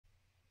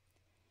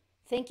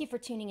Thank you for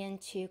tuning in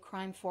to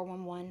Crime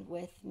 411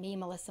 with me,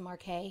 Melissa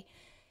Marquet.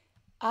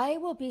 I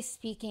will be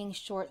speaking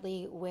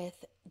shortly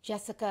with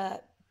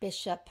Jessika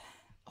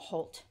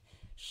Bishop-Holt.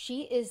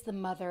 She is the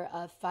mother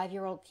of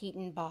 5-year-old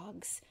Keaton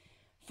Boggs.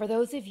 For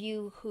those of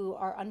you who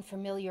are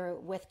unfamiliar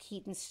with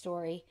Keaton's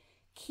story,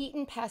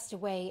 Keaton passed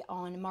away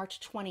on March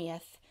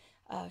 20th,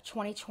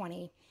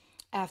 2020,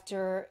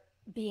 after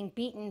being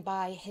beaten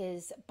by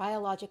his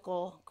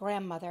biological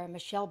grandmother,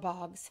 Michelle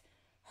Boggs,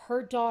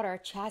 her daughter,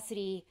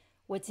 Chastity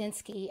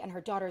Wodzinski, and her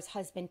daughter's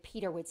husband,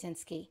 Peter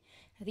Wodzinski.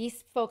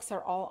 These folks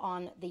are all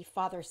on the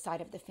father's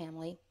side of the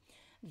family.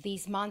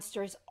 These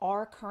monsters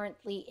are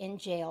currently in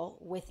jail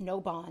with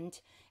no bond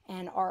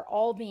and are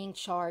all being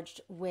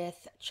charged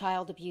with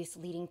child abuse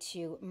leading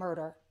to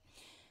murder.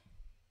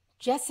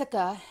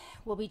 Jessika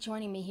will be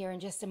joining me here in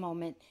just a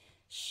moment.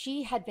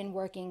 She had been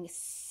working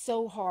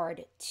so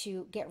hard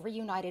to get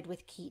reunited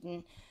with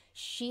Keaton.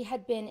 She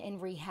had been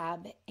in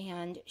rehab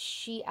and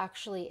she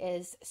actually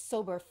is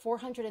sober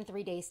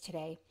 403 days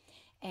today.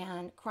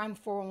 And Crime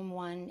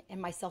 411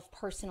 and myself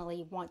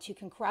personally want to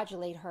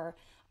congratulate her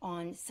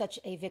on such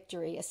a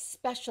victory,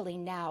 especially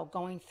now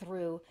going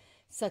through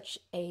such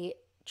a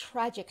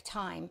tragic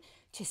time.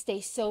 To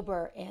stay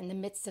sober in the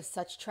midst of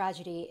such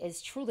tragedy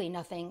is truly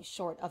nothing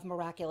short of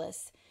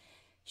miraculous.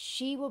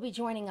 She will be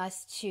joining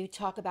us to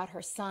talk about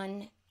her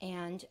son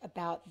and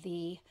about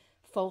the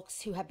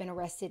folks who have been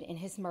arrested in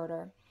his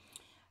murder.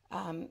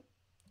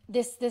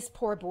 This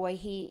poor boy,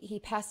 he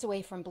passed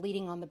away from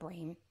bleeding on the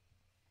brain.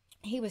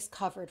 He was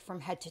covered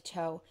from head to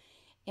toe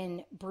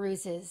in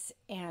bruises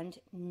and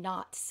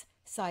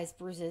knots-sized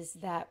bruises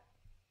that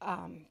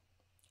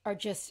are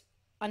just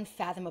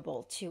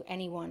unfathomable to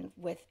anyone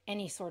with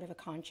any sort of a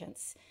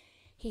conscience.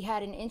 He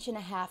had an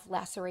 1.5-inch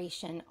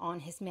laceration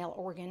on his male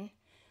organ,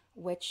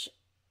 which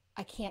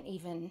I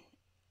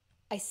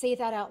say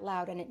that out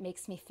loud and it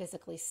makes me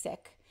physically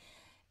sick.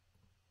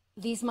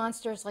 These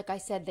monsters, like I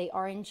said, they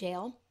are in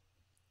jail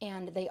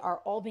and they are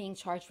all being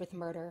charged with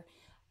murder.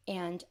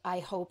 And I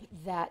hope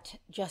that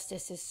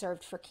justice is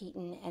served for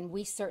Keaton. And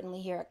we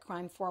certainly here at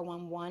Crime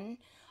 411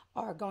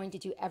 are going to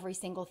do every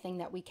single thing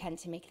that we can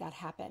to make that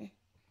happen.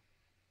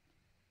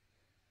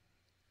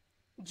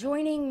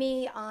 Joining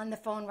me on the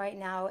phone right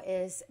now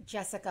is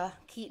Jessika,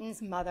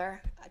 Keaton's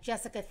mother.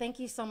 Jessika, thank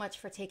you so much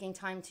for taking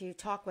time to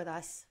talk with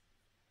us.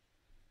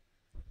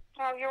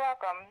 Oh, you're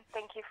welcome.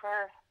 Thank you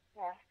for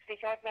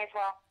speaking with me as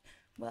well.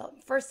 Well,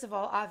 first of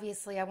all,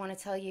 obviously, I want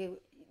to tell you,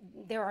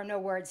 there are no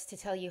words to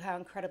tell you how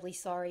incredibly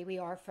sorry we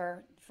are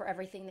for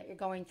everything that you're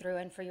going through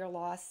and for your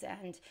loss.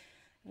 And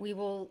we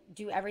will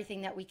do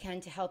everything that we can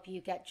to help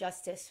you get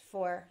justice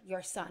for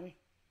your son.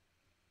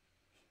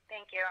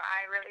 Thank you.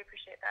 I really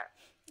appreciate that.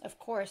 Of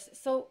course.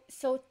 So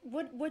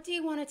what do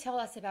you want to tell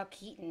us about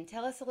Keaton?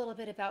 Tell us a little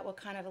bit about what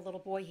kind of a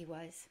little boy he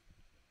was.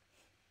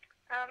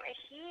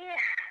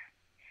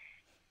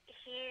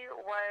 He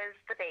was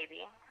the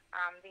baby,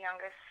 the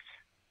youngest.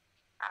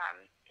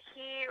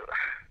 He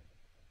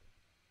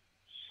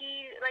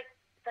like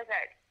that,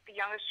 the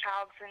youngest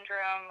child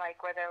syndrome,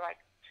 like where they're like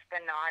just the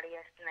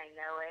naughtiest and they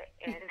know it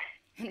and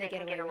And they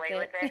can get away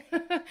with it.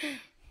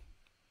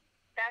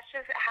 That's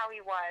just how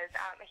he was.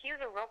 He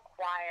was a real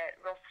quiet,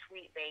 real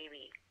sweet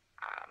baby.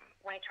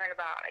 When he turned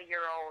about a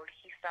year old,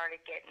 he started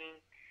getting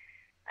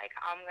like,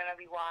 I'm going to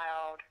be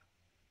wild.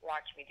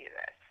 Watch me do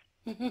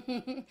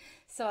this.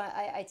 So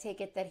I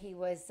take it that he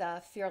was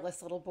a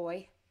fearless little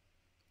boy.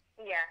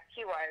 Yeah,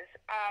 he was.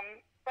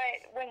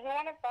 But when he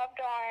wanted bubbed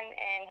on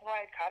and he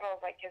wanted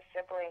cuddles like his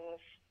siblings,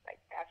 like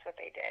that's what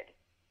they did.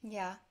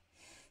 Yeah.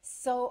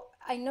 So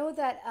I know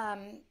that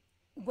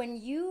when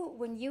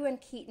you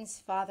and Keaton's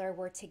father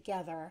were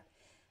together,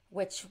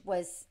 which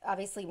was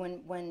obviously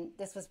when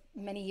this was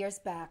many years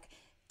back,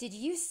 did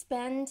you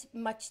spend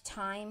much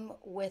time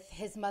with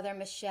his mother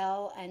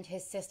Michelle and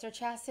his sister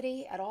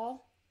Chastity at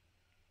all?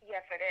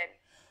 Yes, I did.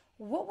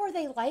 What were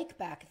they like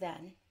back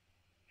then?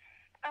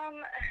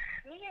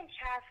 Me and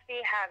Chastity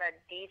had a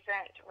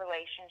decent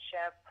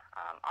relationship.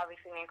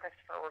 Obviously, me and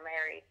Christopher were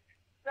married.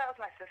 That was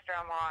my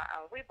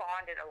sister-in-law. We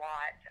bonded a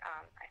lot.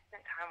 I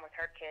spent time with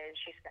her kids.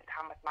 She spent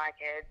time with my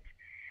kids.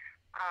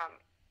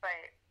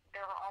 But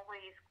there were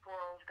always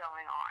quarrels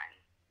going on.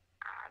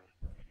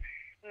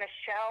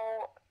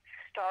 Michelle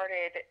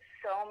started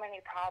so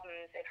many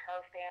problems in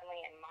her family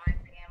and my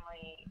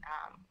family,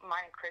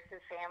 mine and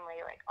Chris's family,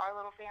 like our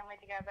little family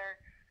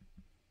together.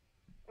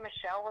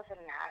 Michelle was a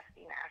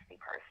nasty, nasty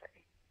person.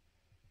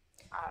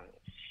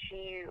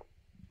 She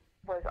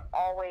was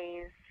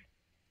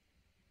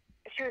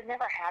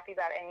never happy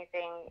about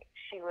anything.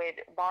 She would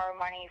borrow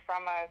money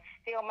from us,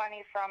 steal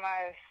money from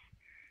us,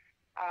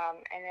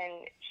 and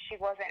then she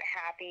wasn't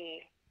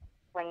happy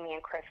when me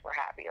and Chris were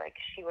happy. Like,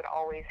 she would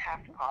always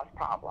have to cause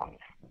problems.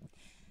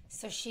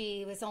 So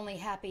she was only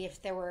happy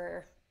if there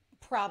were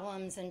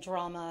problems and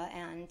drama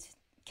and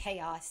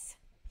chaos.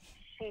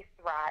 She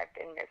thrived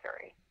in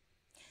misery.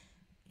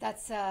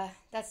 That's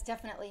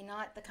definitely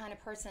not the kind of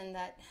person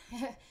that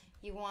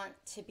you want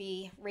to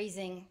be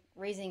raising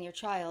your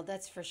child.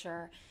 That's for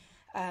sure.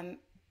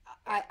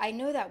 I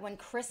know that when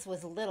Chris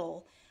was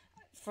little,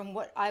 from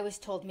what I was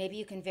told, maybe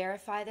you can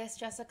verify this,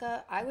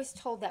 Jessica. I was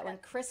told that when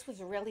Chris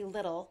was really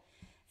little,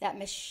 that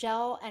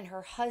Michelle and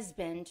her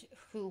husband,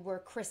 who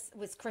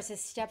was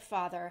Chris's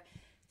stepfather,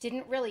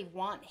 didn't really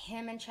want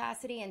him and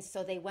Chastity, and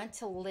so they went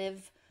to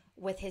live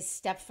with his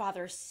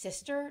stepfather's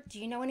sister. Do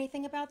you know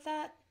anything about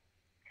that?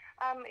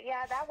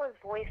 Yeah, that was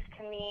voiced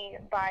to me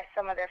by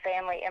some of their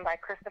family and by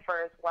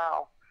Christopher as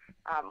well,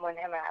 when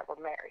him and I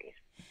were married.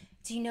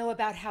 Do you know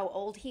about how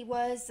old he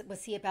was?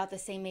 Was he about the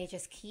same age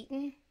as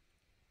Keaton?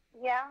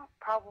 Yeah,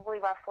 probably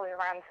roughly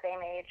around the same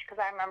age,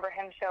 because I remember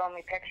him showing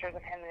me pictures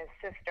of him and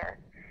his sister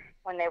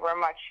when they were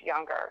much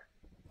younger.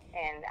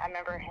 And I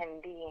remember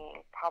him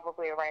being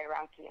probably right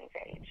around Keaton's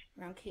age.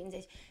 Around Keaton's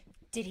age.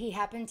 Did he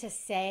happen to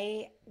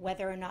say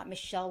whether or not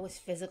Michelle was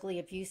physically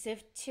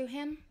abusive to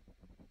him?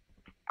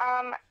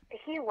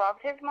 He loved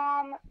his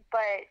mom,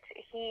 but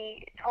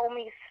he told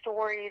me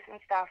stories and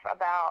stuff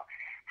about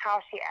how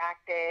she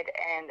acted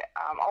and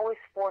always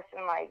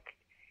forcing, like,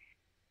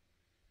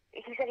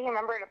 he said he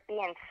remembered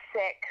being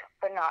sick,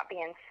 but not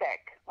being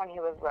sick when he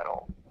was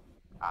little.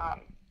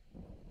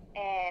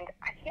 And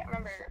I can't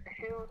remember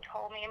who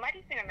told me, it might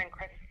have been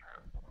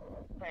Christopher,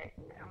 but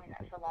I mean,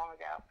 that's so long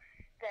ago,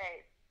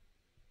 that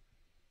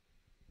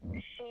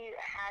she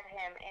had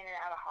him in and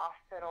out of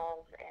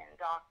hospitals and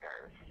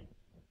doctors,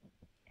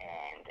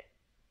 and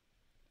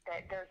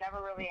that there's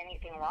never really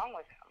anything wrong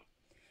with him.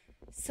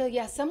 So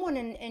yeah, someone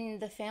in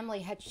the family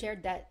had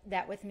shared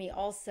that with me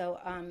also,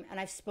 and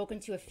I've spoken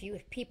to a few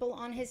people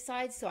on his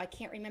side, so I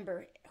can't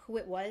remember who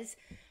it was,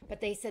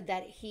 but they said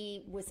that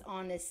he was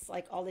on this,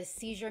 like, all this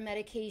seizure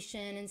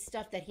medication and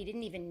stuff that he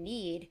didn't even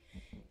need,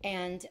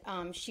 and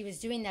she was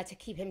doing that to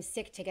keep him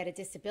sick to get a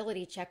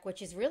disability check,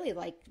 which is really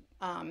like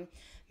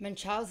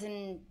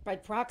Munchausen by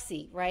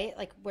proxy, right?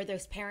 Like where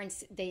those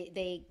parents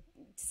they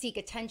seek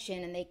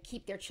attention and they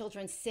keep their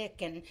children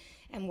sick and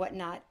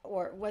whatnot,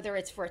 or whether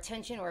it's for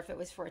attention or if it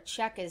was for a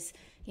check is,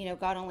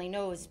 God only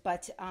knows.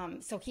 But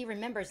so he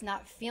remembers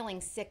not feeling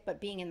sick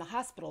but being in the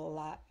hospital a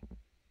lot.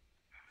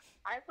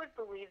 I would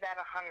believe that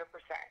 100%,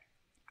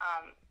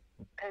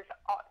 because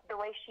the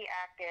way she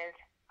acted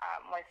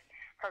with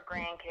her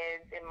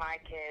grandkids and my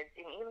kids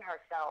and even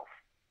herself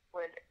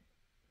would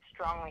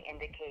strongly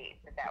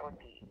indicate that would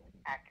be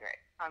accurate.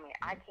 I mean,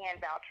 I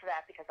can vouch for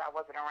that because I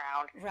wasn't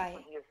around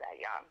when he was that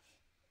young.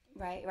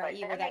 Right.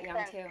 You were that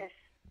young too.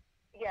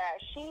 Yeah,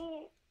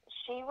 she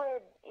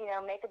would,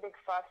 make a big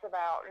fuss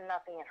about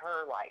nothing in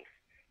her life.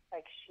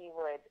 Like, she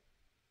would,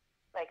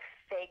 like,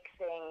 fake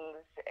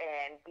things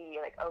and be,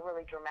 like,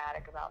 overly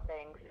dramatic about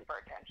things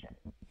for attention.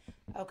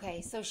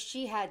 Okay, so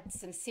she had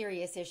some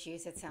serious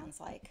issues, it sounds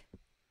like.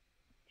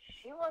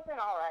 She wasn't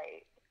all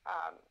right.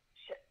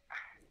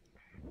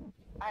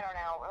 I don't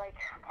know. Like,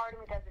 part of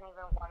me doesn't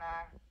even want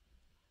to,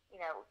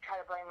 try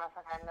to blame her on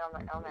some kind of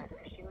mental illness.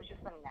 She was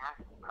just a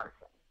nasty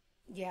person.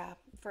 Yeah,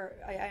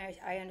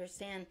 I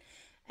understand.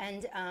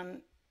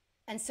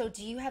 And so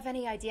do you have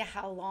any idea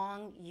how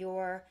long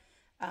your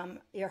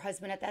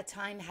husband at that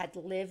time had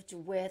lived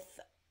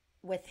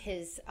with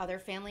his other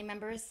family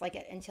members, like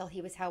until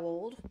he was how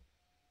old?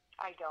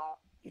 I don't.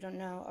 You don't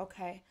know?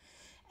 Okay.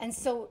 And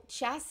so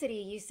Chastity,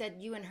 you said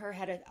you and her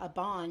had a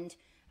bond.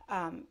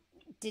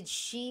 Did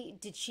she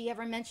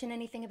ever mention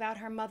anything about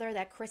her mother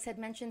that Chris had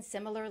mentioned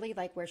similarly,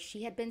 like where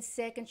she had been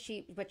sick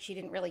but she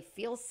didn't really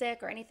feel sick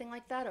or anything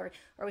like that, or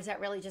was that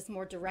really just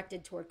more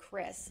directed toward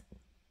Chris?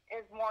 It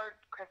was more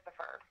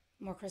Christopher.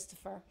 More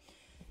Christopher.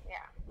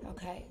 Yeah.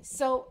 Okay.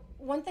 So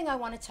one thing I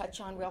want to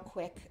touch on real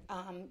quick,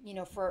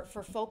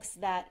 for folks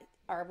that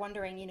are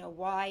wondering,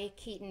 why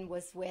Keaton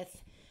was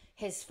with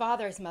his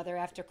father's mother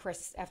after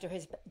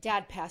his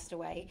dad passed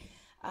away.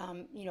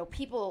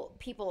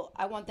 People,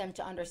 I want them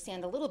to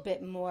understand a little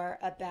bit more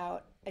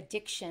about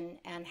addiction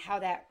and how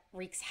that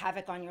wreaks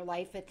havoc on your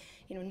life.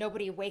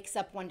 Nobody wakes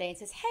up one day and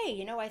says,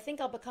 "Hey, I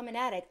think I'll become an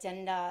addict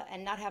and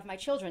not have my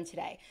children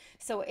today."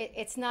 So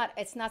it's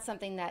not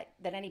something that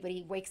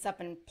anybody wakes up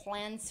and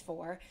plans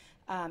for.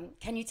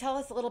 Can you tell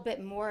us a little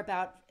bit more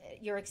about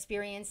your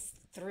experience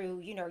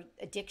through,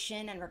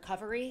 addiction and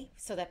recovery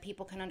so that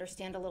people can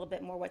understand a little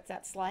bit more what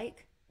that's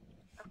like?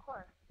 Of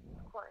course.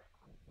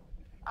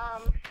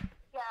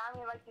 Yeah, I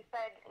mean, like you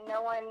said,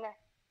 no one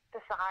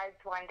decides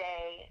one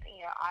day,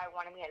 I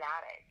want to be an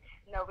addict.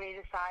 Nobody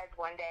decides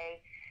one day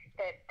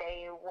that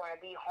they want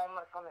to be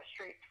homeless on the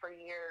streets for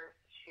years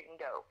shooting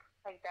dope.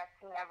 Like, that's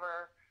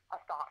never a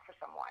thought for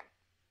someone.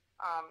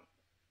 And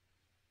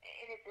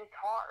it's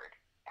hard.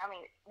 I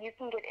mean, you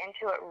can get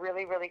into it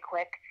really, really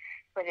quick,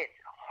 but it's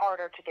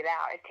harder to get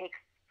out. It takes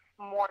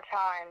more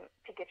time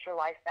to get your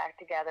life back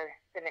together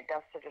than it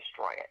does to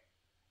destroy it.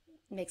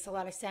 Makes a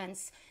lot of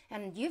sense.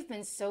 And you've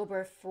been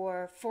sober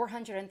for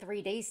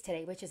 403 days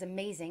today, which is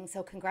amazing.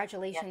 So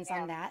congratulations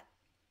on that.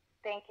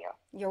 Thank you.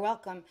 You're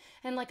welcome.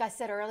 And like I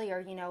said earlier,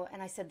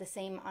 and I said the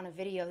same on a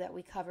video that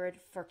we covered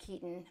for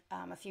Keaton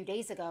a few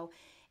days ago,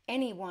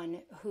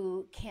 anyone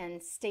who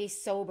can stay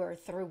sober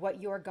through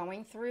what you're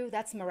going through,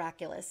 that's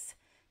miraculous.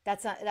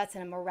 That's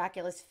a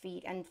miraculous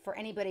feat. And for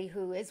anybody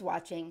who is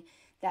watching,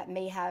 that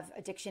may have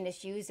addiction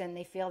issues and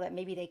they feel that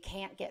maybe they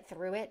can't get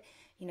through it.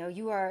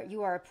 You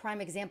are a prime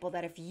example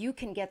that if you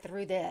can get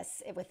through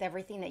this with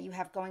everything that you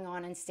have going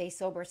on and stay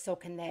sober, so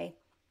can they.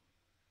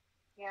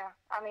 Yeah,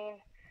 I mean,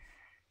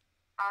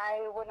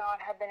 I would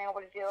not have been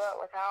able to do it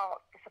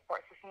without the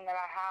support system that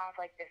I have.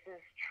 Like, this is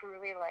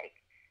truly like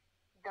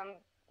the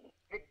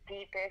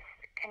deepest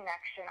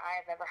connection I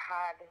have ever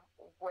had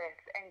with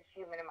any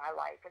human in my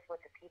life is with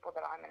the people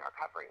that I'm in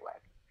recovery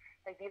with.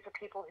 Like, these are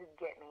people who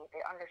get me.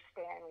 They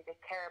understand me. They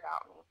care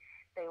about me.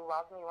 They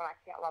love me when I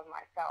can't love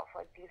myself.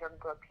 Like, these are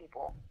good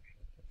people.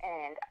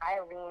 And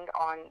I leaned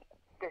on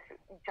this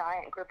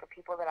giant group of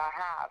people that I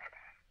have.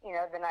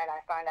 The night I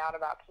found out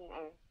about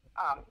Keaton,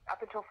 up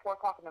until 4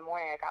 o'clock in the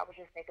morning, like, I was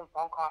just making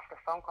phone call after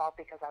phone call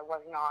because I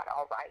was not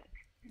all right.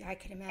 I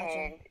can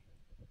imagine.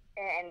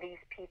 And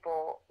these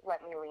people let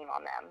me lean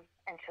on them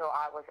until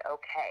I was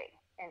okay,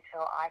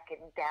 until I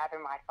could gather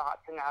my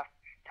thoughts enough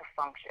to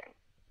function.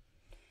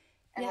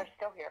 And they're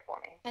still here for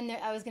me. And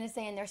I was going to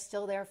say, and they're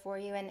still there for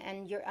you.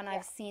 And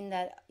I've seen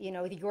that,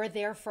 you're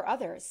there for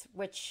others,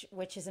 which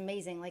is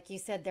amazing. Like you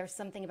said, there's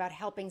something about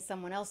helping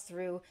someone else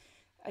through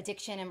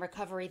addiction and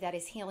recovery that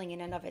is healing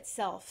in and of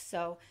itself.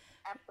 So,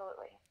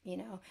 absolutely.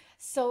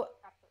 So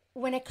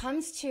when it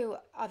comes to,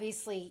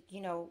 obviously,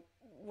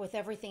 with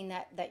everything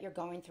that you're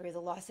going through, the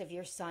loss of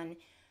your son,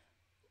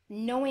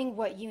 knowing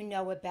what you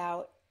know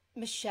about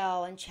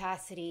Michelle and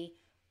Chastity,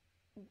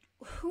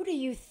 who do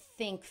you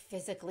think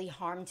physically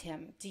harmed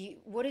him?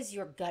 What is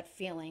your gut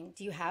feeling?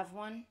 Do you have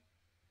one?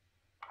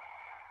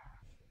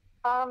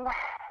 I don't know.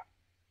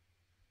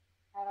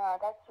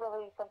 That's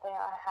really something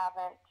I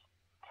haven't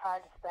tried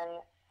to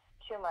spend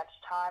too much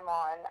time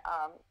on,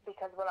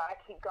 because what I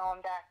keep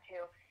going back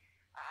to,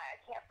 I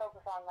can't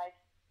focus on like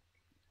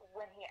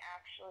when he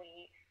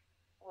actually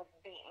was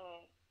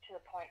beaten to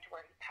the point to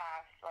where he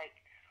passed. Like,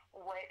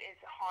 what is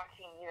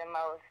haunting me the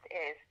most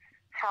is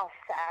how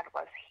sad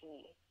was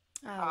he?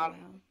 Oh, wow.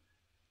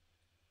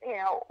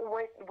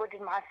 What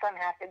did my son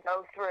have to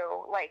go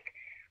through? Like,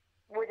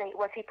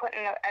 was he put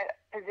in a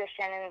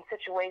position and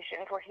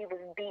situations where he was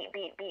beat,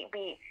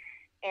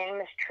 and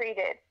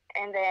mistreated,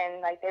 and then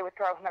like they would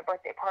throw him a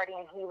birthday party,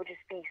 and he would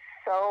just be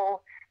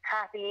so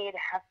happy to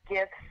have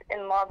gifts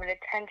and love and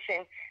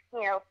attention,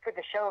 for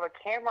the show of a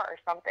camera or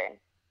something.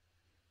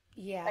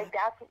 Yeah. Like,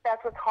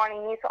 that's what's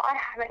haunting me. So I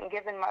haven't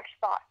given much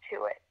thought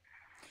to it.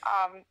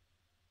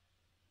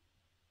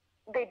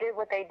 They did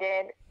what they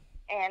did,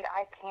 and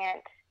I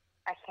can't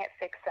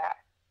fix that.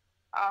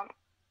 I'm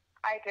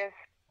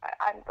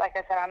like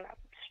I said, I'm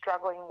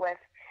struggling with,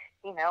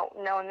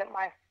 knowing that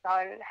my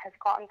son has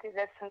gone through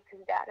this since his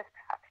dad has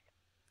passed.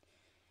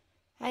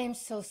 I am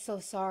so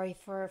sorry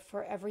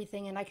for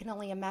everything, and I can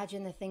only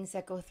imagine the things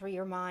that go through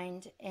your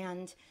mind.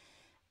 And,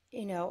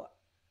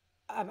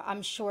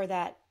 I'm sure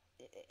that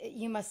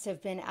you must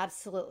have been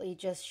absolutely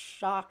just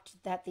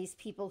shocked that these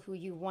people who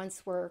you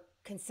once were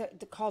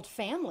called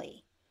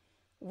family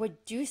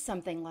would do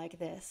something like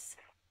this.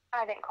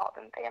 I didn't call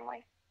them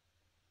family.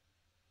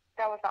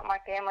 That was not my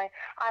family.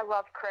 I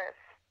love Chris.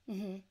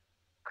 Mm-hmm.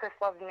 Chris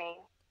loved me.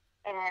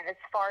 And as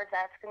far as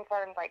that's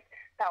concerned, like,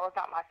 that was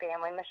not my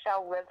family.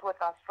 Michelle lived with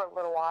us for a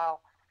little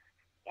while,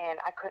 and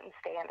I couldn't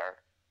stand her.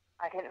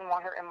 I didn't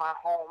want her in my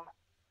home.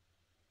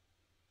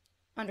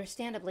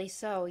 Understandably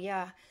so,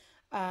 yeah.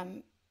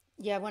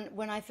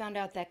 When I found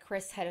out that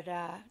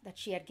that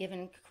she had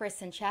given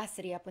Chris and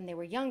Chastity up when they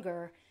were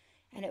younger,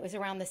 and it was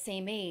around the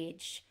same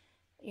age,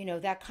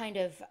 that kind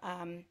of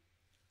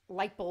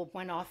light bulb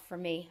went off for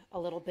me a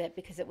little bit,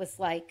 because it was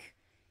like,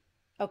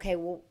 okay,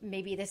 well,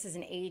 maybe this is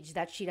an age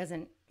that she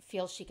doesn't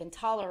feel she can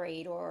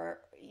tolerate, or,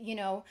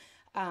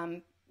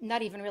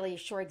 not even really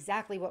sure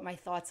exactly what my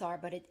thoughts are,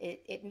 but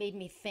it made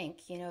me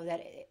think,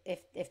 that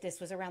if this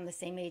was around the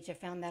same age, I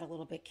found that a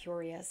little bit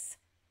curious.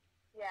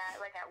 Yeah,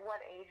 like, at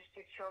what age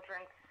do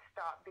children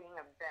stop being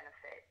a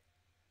benefit?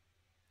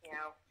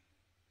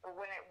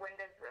 When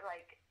does,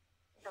 like,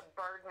 the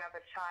burden of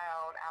a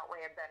child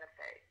outweigh a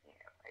benefit?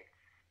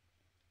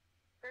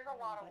 There's a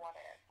lot of what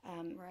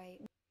ifs. Right.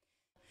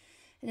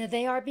 Now,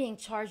 they are being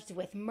charged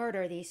with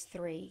murder, these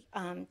three.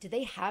 Do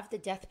they have the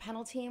death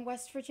penalty in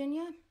West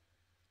Virginia?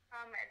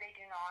 They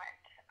do not.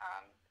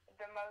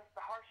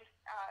 The harshest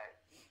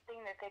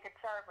thing that they could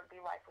serve would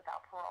be life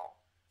without parole.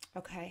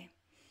 Okay.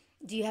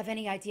 Do you have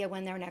any idea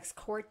when their next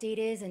court date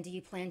is, and do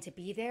you plan to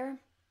be there?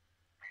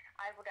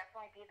 I will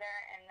definitely be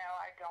there, and no,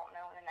 I don't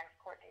know when the next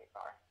court dates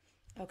are.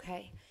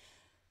 Okay.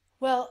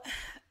 Well,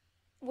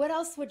 what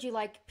else would you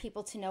like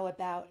people to know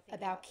about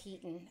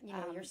Keaton,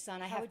 your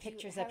son? I have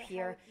pictures up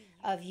here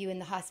of you in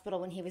the hospital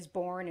when he was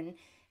born,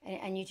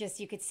 and you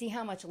could see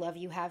how much love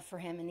you have for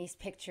him in these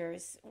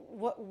pictures.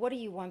 What do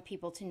you want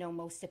people to know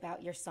most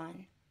about your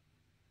son?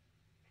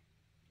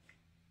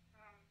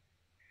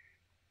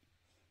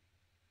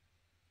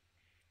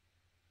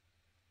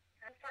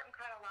 A certain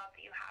kind of love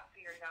that you have for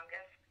your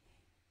youngest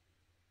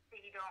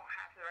that you don't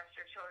have for the rest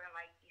of your children.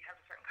 Like, you have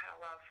a certain kind of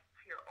love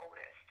for your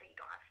oldest that you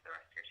don't have for the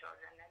rest of your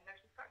children. And then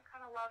there's a certain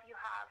kind of love you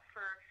have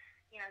for,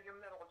 your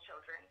middle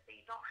children that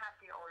you don't have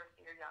for your oldest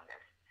or your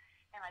youngest.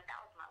 And, like, that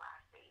was my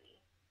last baby.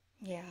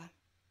 Yeah.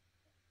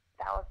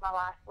 That was my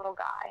last little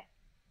guy.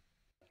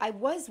 I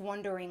was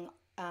wondering,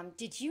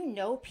 did you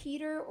know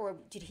Peter, or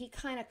did he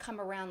kind of come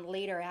around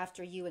later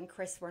after you and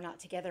Chris were not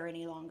together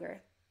any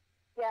longer?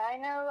 Yeah, I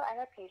know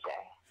PJ.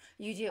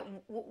 You do.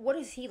 What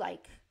is he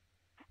like?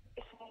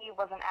 He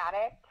was an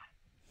addict.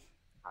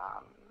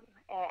 Um,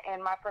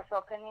 in my personal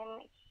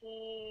opinion,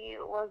 he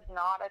was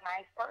not a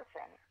nice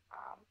person.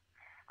 Um,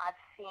 I've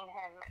seen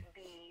him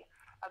be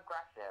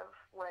aggressive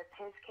with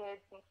his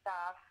kids and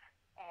stuff,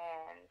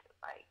 and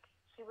like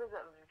he was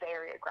a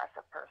very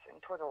aggressive person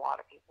towards a lot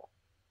of people.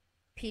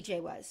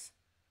 PJ was.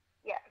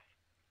 Yes.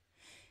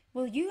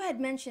 Well, you had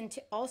mentioned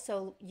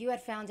also you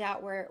had found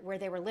out where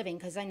they were living,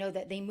 because I know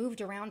that they moved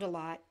around a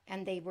lot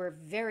and they were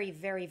very,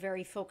 very,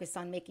 very focused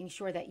on making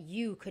sure that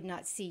you could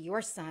not see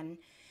your son.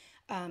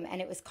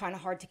 And it was kind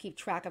of hard to keep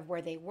track of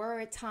where they were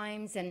at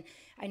times. And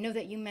I know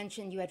that you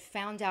mentioned you had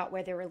found out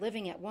where they were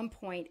living at one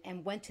point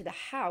and went to the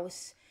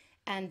house,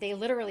 and they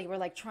literally were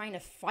like trying to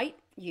fight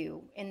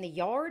you in the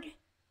yard.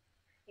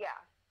 Yeah.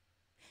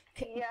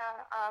 Yeah.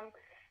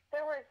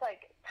 There was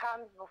like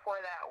times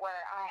before that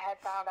where I had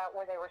found out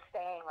where they were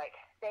staying. Like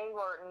they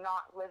were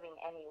not living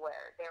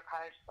anywhere. They were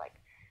kind of just like,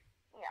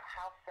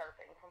 house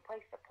surfing from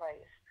place to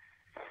place.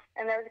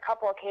 And there was a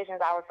couple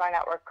occasions I would find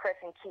out where Chris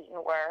and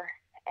Keaton were,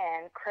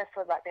 and Chris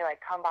would let me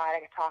like come by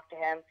and I could talk to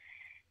him,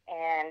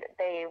 and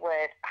they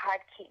would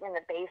hide Keaton in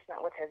the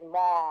basement with his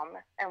mom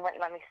and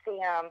wouldn't let me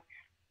see him.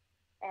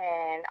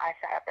 And I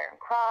sat up there and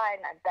cried,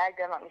 and I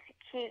begged him, let me see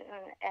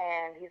Keaton.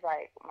 And he's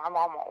like, my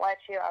mom won't let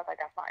you. I was like,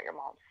 that's not your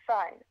mom's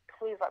son.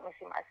 Please let me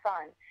see my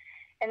son.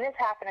 And this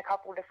happened a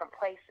couple of different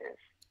places.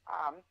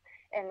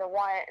 And the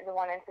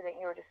one incident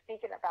you were just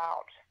speaking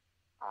about,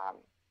 I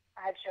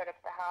had showed up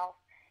at the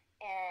house,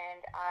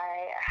 and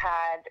I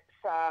had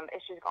some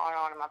issues going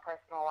on in my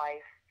personal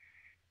life.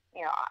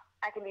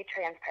 I can be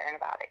transparent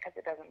about it because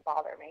it doesn't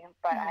bother me.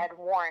 But I had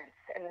warrants,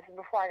 and this is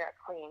before I got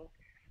clean.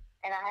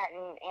 And I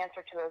hadn't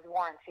answered to those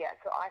warrants yet,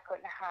 so I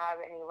couldn't have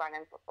any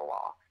run-ins with the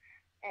law.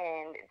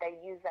 And they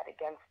used that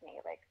against me,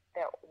 like,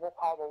 we'll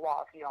call the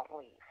law if you don't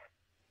leave.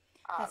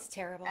 That's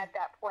terrible. At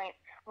that point,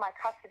 my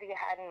custody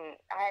I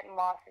hadn't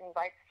lost any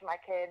rights to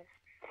my kids.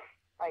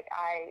 Like,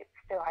 I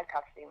still had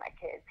custody of my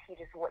kids. He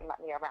just wouldn't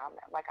let me around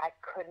them. Like, I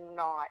could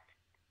not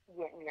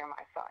get near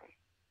my son.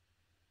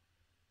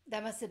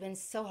 That must have been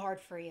so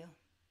hard for you.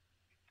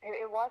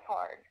 It was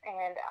hard.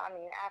 And, I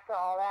mean, after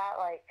all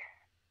that, like,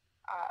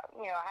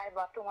 I had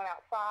left and went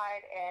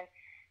outside, and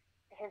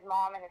his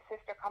mom and his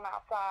sister come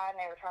outside, and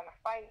they were trying to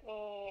fight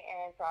me,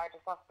 and so I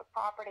just left the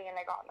property, and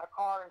they got in their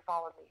car and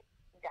followed me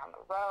down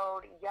the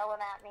road, yelling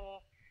at me.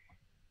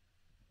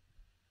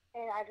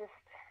 And I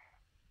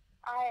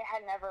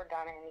had never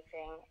done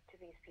anything to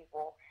these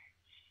people.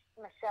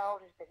 Michelle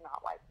just did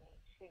not like me.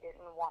 She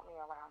didn't want me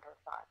around her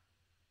son.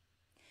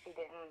 She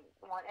didn't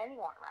want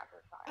anyone around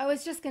her son. I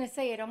was just going to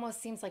say, it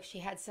almost seems like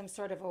she had some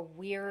sort of a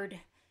weird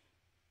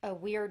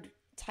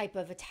type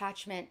of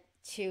attachment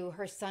to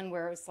her son,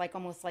 where it was like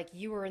almost like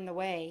you were in the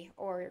way,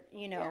 or do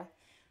you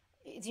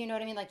know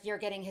what I mean, like you're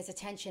getting his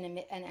attention,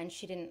 and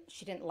she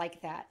didn't like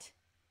that.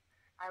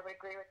 I would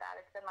agree with that.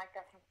 It's been like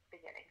that since the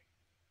beginning.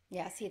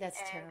 Yeah, see, that's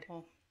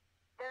terrible.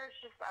 There's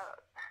just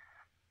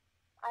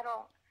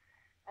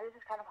this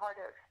is kind of hard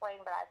to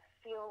explain, but I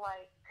feel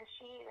like, because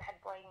she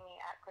had blamed me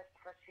at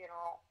Christopher's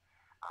funeral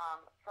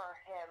for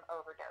him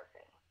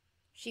overdosing.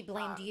 She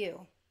blamed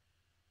you.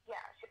 Yeah,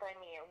 she blamed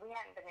me. We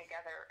hadn't been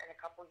together in a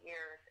couple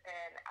years,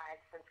 and I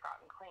had since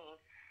gotten clean.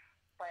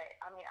 But,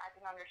 I mean, I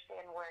can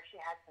understand where she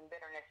had some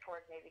bitterness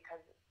towards me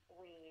because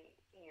we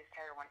used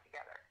heroin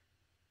together.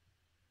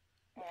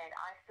 And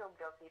I feel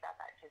guilty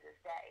about that to this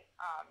day.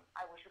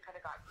 I wish we could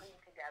have got clean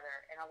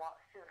together and a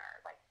lot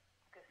sooner. Like,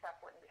 this stuff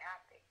wouldn't be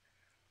happening.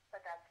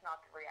 But that's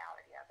not the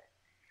reality of it.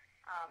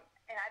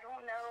 And I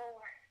don't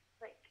know,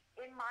 like,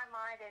 in my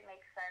mind, it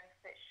makes sense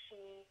that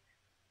she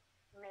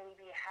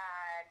maybe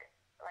had,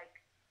 like,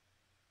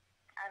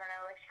 I don't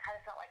know, like she kind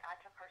of felt like I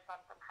took her son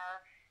from her.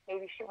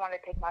 Maybe she wanted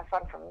to take my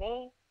son from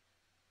me.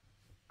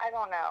 I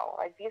don't know.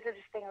 Like, these are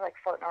just things like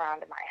floating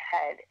around in my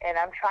head, and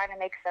I'm trying to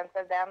make sense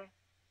of them,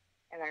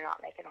 and they're not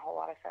making a whole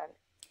lot of sense.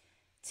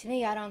 To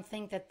me, I don't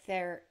think that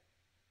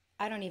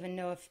I don't even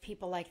know if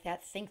people like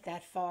that think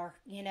that far,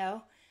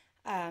 Yeah.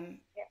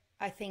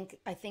 I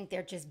think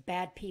they're just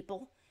bad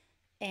people.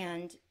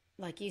 And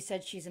like you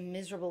said, she's a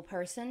miserable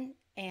person,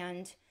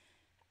 and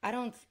I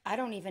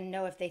don't even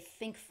know if they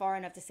think far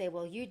enough to say,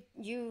 well, you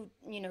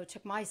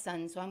took my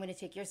son, so I'm going to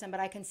take your son. But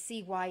I can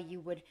see why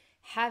you would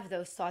have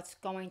those thoughts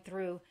going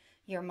through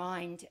your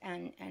mind,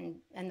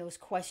 and those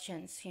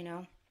questions.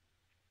 Yeah.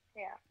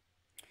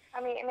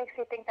 I mean, it makes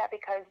me think that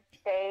because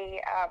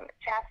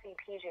Chastity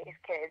and PJ's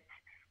kids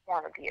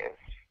weren't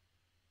abused.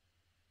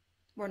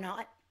 Were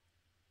not?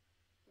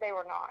 They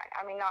were not.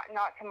 I mean,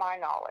 not to my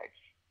knowledge.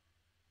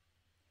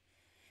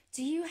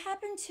 Do you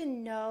happen to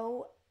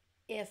know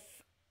if,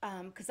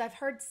 because I've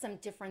heard some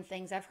different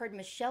things. I've heard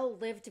Michelle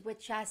lived with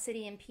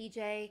Chastity and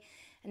PJ,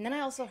 and then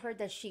I also heard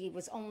that she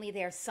was only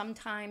there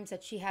sometimes,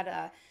 that she had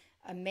a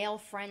male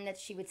friend that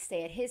she would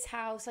stay at his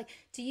house. Like,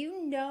 do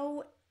you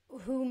know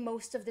who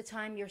most of the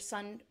time your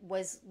son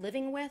was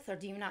living with, or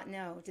do you not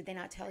know? Did they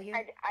not tell you?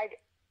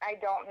 I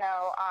don't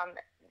know.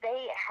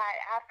 They had,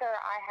 after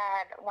I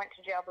had went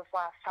to jail this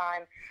last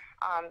time,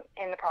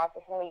 in the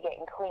process of me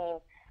getting clean,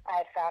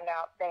 I had found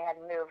out they had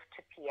moved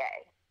to PA.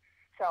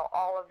 So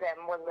all of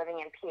them were living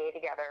in PA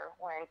together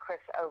when Chris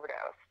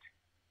overdosed.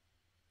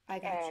 I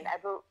got And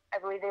you. I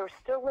believe they were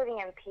still living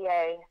in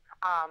PA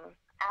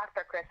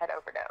after Chris had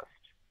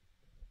overdosed,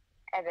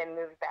 and then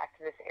moved back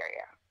to this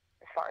area,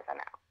 as far as I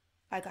know.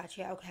 I got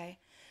you. Okay.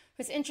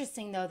 It's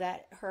interesting though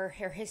that her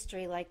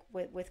history, like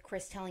with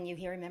Chris telling you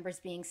he remembers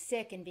being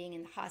sick and being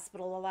in the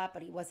hospital a lot,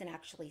 but he wasn't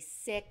actually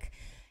sick.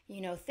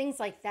 Things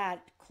like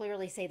that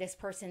clearly say this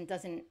person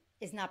doesn't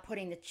is not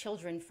putting the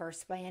children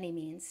first by any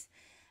means.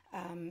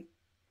 Um,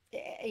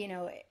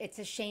 it's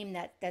a shame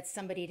that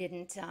somebody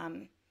didn't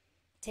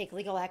take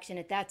legal action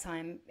at that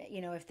time.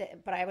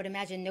 But I would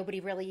imagine nobody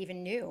really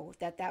even knew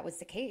that that was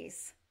the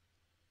case.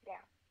 Yeah.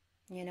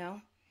 You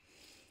know.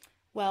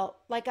 Well,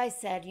 like I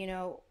said,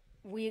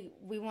 we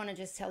want to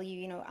just tell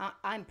you,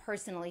 I'm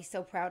personally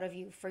so proud of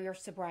you for your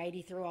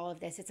sobriety through all of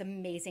this. It's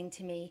amazing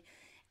to me.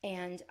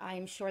 And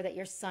I'm sure that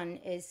your son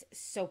is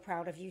so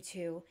proud of you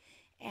too.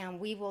 And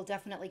we will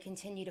definitely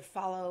continue to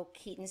follow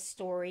Keaton's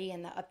story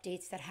and the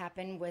updates that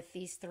happen with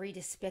these three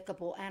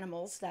despicable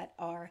animals that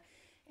are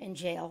in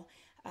jail.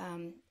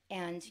 And,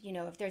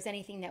 if there's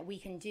anything that we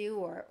can do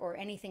or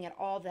anything at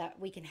all that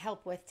we can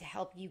help with to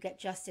help you get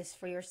justice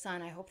for your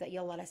son, I hope that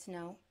you'll let us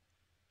know.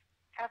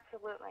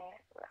 Absolutely.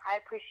 I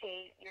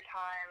appreciate your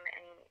time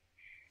and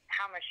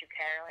how much you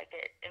care. Like,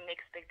 it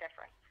makes a big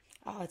difference.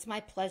 Oh, it's my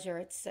pleasure.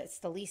 It's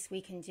the least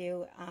we can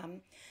do.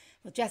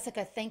 Well,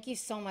 Jessika, thank you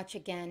so much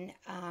again.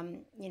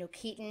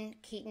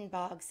 Keaton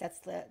Boggs.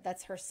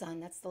 That's her son.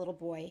 That's the little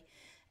boy,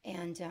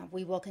 and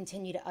we will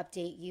continue to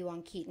update you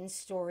on Keaton's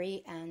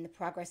story and the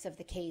progress of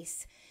the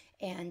case.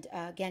 And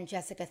again,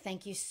 Jessika,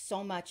 thank you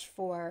so much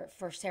for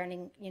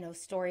sharing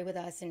story with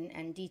us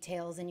and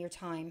details and your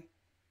time.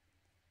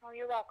 Oh,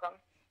 you're welcome.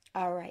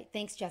 All right.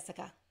 Thanks,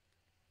 Jessika.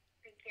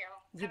 Thank you.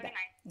 You Have a bet. good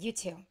night. You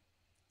too.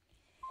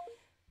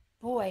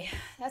 Boy,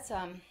 that's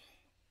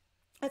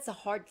a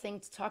hard thing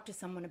to talk to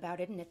someone about,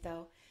 isn't it,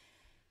 though?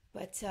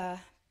 But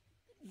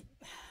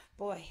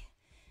boy,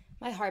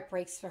 my heart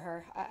breaks for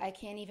her. I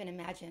can't even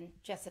imagine,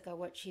 Jessika,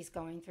 what she's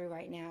going through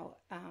right now.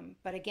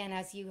 But again,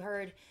 as you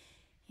heard,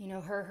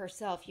 her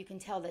herself, you can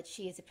tell that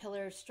she is a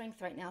pillar of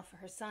strength right now for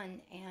her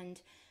son.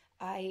 And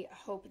I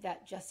hope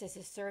that justice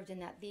is served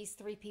and that these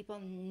three people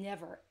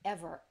never,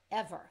 ever,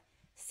 ever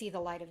see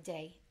the light of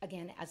day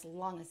again as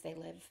long as they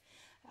live.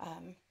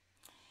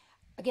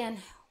 Again,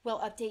 we'll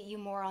update you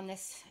more on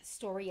this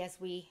story as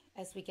we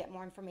get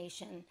more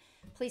information.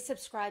 Please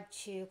subscribe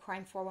to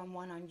Crime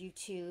 411 on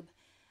YouTube,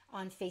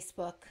 on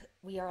Facebook.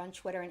 We are on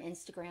Twitter and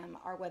Instagram.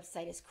 Our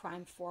website is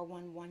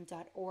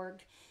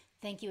crime411.org.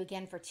 Thank you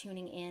again for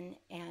tuning in,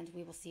 and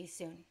we will see you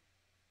soon.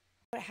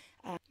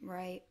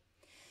 Right.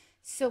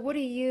 So what are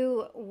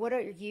you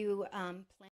planning?